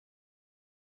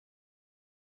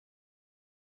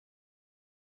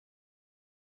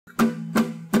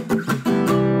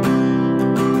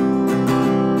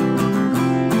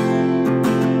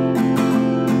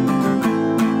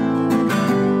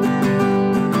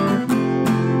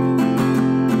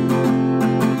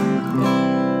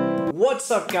What's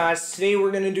up, guys? Today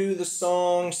we're gonna do the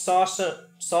song Sasha.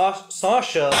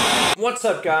 What's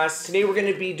up, guys? Today we're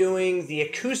gonna be doing the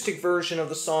acoustic version of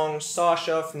the song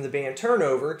Sasha from the band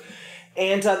Turnover.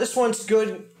 And this one's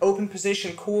good open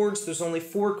position chords. There's only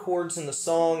 4 chords in the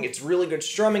song. It's really good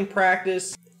strumming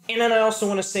practice. And then I also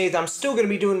want to say that I'm still going to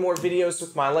be doing more videos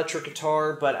with my electric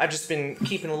guitar, but I've just been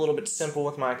keeping a little bit simple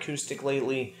with my acoustic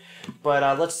lately.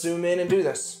 But let's zoom in and do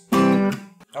this.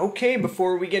 Okay,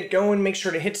 before we get going, make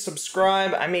sure to hit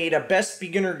subscribe. I made a best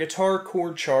beginner guitar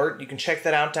chord chart. You can check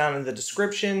that out down in the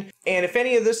description. And if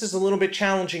any of this is a little bit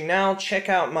challenging now, check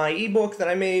out my ebook that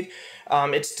I made.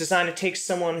 It's designed to take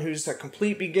someone who's a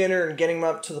complete beginner and getting them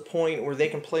up to the point where they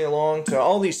can play along to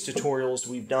all these tutorials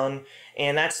we've done.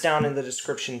 And that's down in the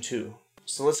description too.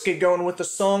 So let's get going with the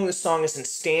song. The song is in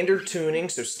standard tuning,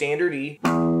 so standard E.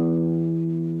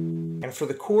 And for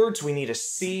the chords, we need a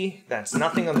C. That's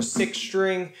nothing on the 6th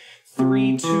string.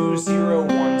 3, 2, 0,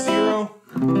 1, 0.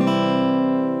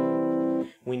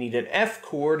 We need an F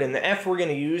chord, and the F we're going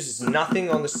to use is nothing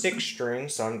on the 6th string,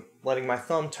 so I'm letting my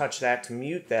thumb touch that to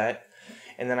mute that.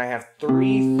 And then I have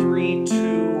 3, 3,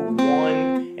 2,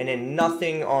 1, and then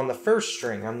nothing on the 1st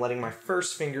string. I'm letting my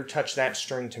first finger touch that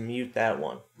string to mute that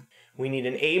one. We need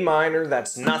an A minor,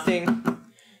 that's nothing.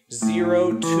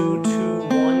 0, 2, 2,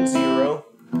 1, 0.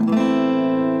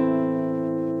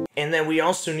 And then we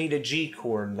also need a G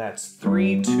chord, that's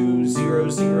 3, 2, 0,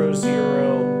 0,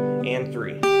 0, and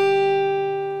 3.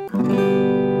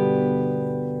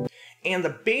 And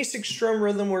the basic strum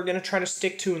rhythm we're going to try to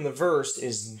stick to in the verse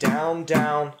is down,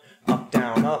 down, up,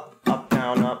 down, up, up,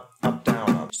 down, up, up, down,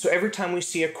 up. So every time we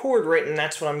see a chord written,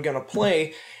 that's what I'm going to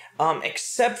play,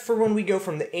 except for when we go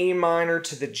from the A minor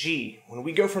to the G. When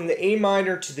we go from the A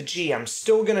minor to the G, I'm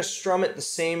still going to strum it the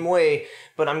same way,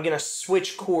 but I'm going to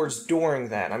switch chords during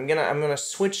that. I'm gonna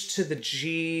switch to the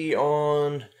G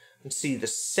on, let's see, the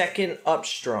 2nd up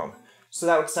strum. So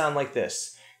that would sound like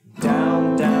this.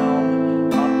 Down,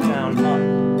 down, up, down,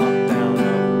 up, up, down,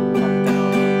 up, up,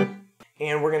 down, up.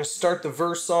 And we're going to start the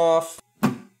verse off.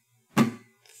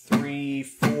 3,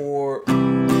 4,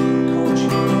 called you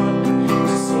up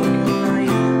to say goodnight.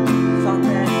 Thought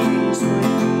that things would be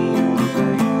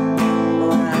alright,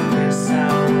 but I guess I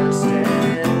was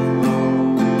dead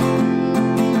wrong.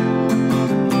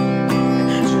 And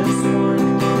I just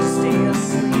wanted to stay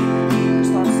asleep, 'cause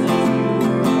lots of you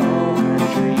were all a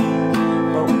dream.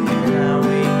 But when I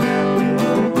wake up, you're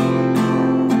gone.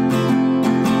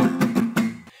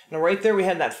 Now right there we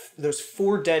had those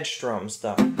 4 dead strums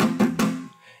though.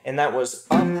 And that was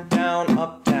up,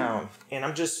 down, and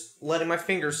I'm just letting my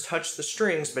fingers touch the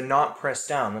strings but not press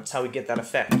down. That's how we get that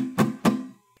effect.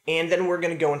 And then we're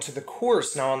going to go into the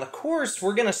chorus. Now on the chorus,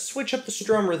 we're going to switch up the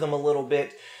strum rhythm a little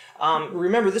bit.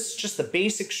 Remember, this is just the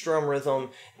basic strum rhythm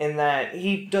in that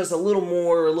he does a little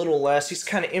more, a little less. He's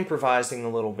kind of improvising a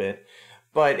little bit.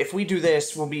 But if we do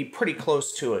this, we'll be pretty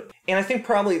close to it. And I think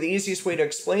probably the easiest way to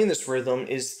explain this rhythm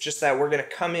is just that we're going to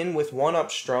come in with 1 up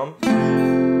strum.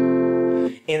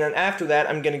 And then after that,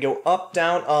 I'm going to go up,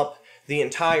 down, up the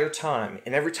entire time.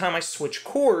 And every time I switch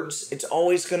chords, it's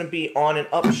always going to be on an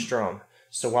up strum.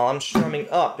 So while I'm strumming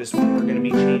up is when we're going to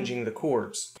be changing the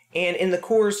chords. And in the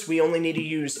chorus, we only need to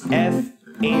use F,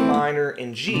 A minor,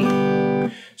 and G.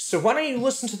 So why don't you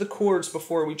listen to the chords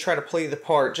before we try to play the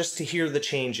part just to hear the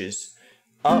changes.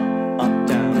 Up, up,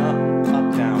 down, up,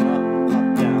 up, down, up,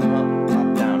 up, down, up,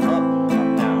 up, down, up,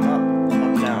 up, down, up,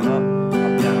 up, down, up,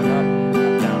 up, down, up,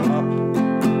 up, down, up.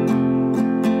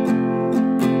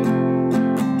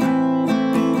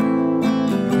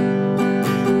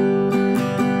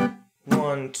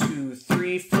 1, 2,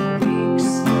 3, 4 weeks.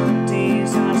 The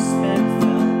days I spent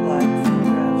felt like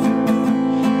forever.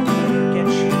 Couldn't get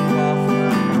you off my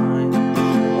mind.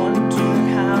 Wondered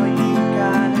how you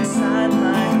got inside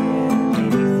my head.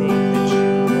 Made me think that you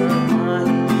were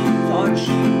mine. Thought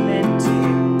you meant it.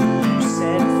 You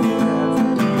said forever.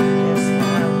 Guess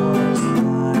that was a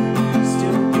lie.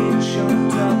 Still get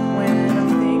choked up when I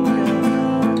think of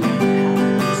what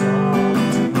happens all the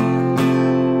time.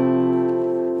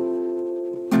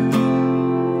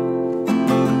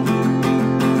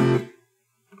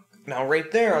 Now right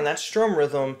there on that strum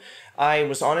rhythm, I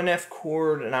was on an F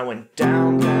chord and I went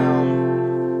down, down,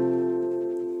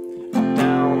 up,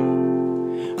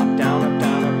 down, up, down, up,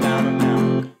 down, up, down, up,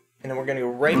 down. And then we're going to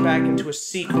go right back into a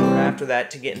C chord after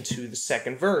that to get into the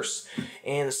 2nd verse.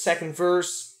 And the 2nd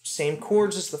verse, same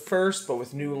chords as the first, but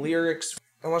with new lyrics.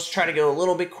 And let's try to go a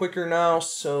little bit quicker now.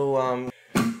 So,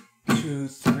 2,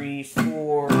 3,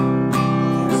 4.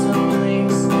 There's a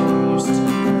place I used to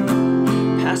go,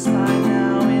 pass by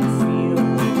now and feel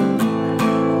alone. I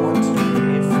wonder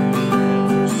if you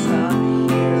ever stop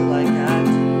here like I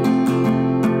do.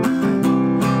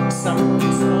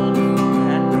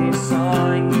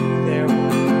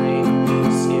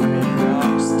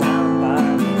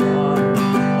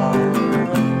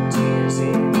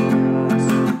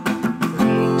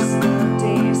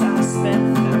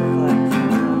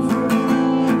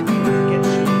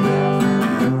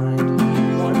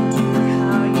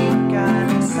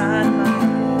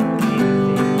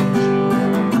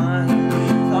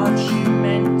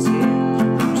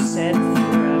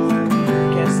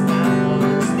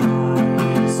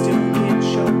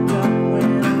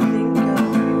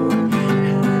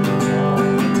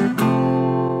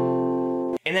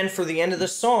 for the end of the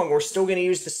song, we're still going to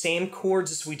use the same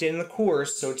chords as we did in the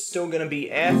chorus, so it's still going to be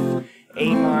F,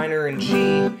 A minor, and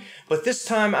G, but this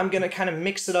time I'm going to kind of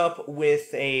mix it up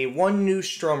with one new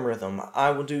strum rhythm.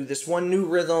 I will do this one new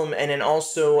rhythm, and then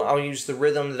also I'll use the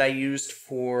rhythm that I used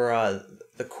for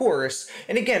the chorus.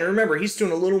 And again, remember, he's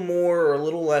doing a little more or a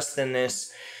little less than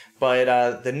this,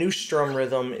 but the new strum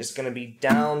rhythm is going to be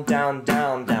down, down,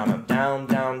 down, down, up, down,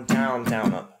 down, down,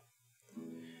 down, up.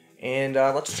 And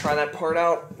let's try that part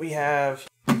out. We have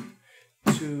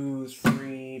 2,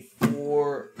 3,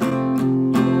 4.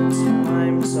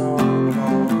 Time's all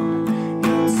gone.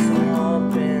 It's all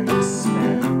been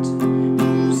spent.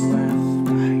 Who's left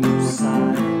by your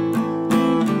side?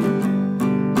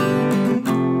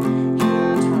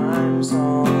 Your time's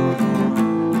all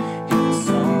gone. It's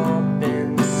all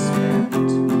been spent.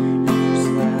 Who's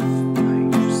left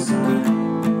by your side?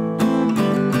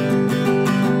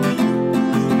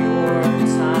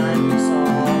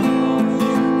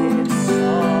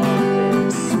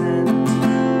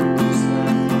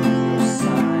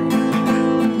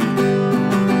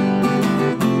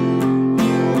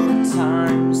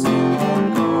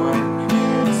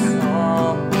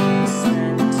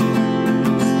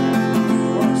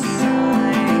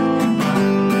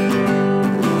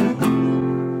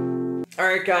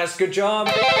 Alright guys, good job.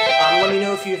 Let me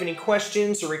know if you have any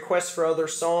questions or requests for other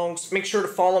songs. Make sure to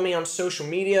follow me on social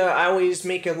media. I always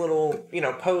make a little,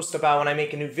 post about when I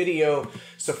make a new video,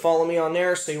 so follow me on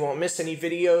there so you won't miss any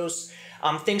videos.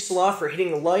 Thanks a lot for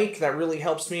hitting the like. That really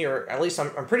helps me, or at least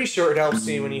I'm pretty sure it helps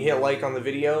me when you hit like on the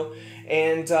video.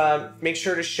 And make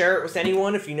sure to share it with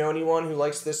anyone if you know anyone who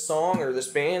likes this song or this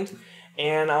band.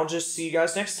 And I'll just see you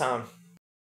guys next time.